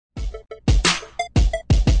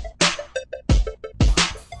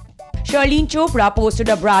Sherlyn Chopra posted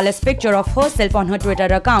a braless picture of herself on her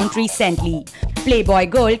Twitter account recently. Playboy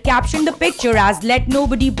Girl captioned the picture as "Let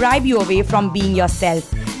nobody bribe you away from being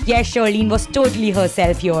yourself." Yes, Sherlyn was totally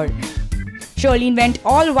herself here. Sherlyn went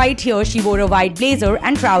all white here. She wore a white blazer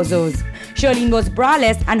and trousers. Sherlyn was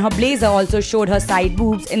braless and her blazer also showed her side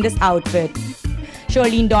boobs in this outfit.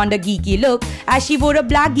 Sherlyn donned a geeky look as she wore a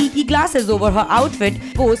black geeky glasses over her outfit,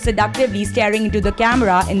 posed seductively staring into the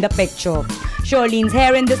camera in the picture. Sherlyn's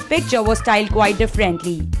hair in this picture was styled quite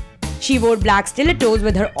differently. She wore black stilettos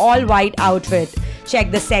with her all-white outfit.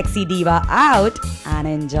 Check the sexy diva out and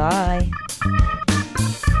enjoy.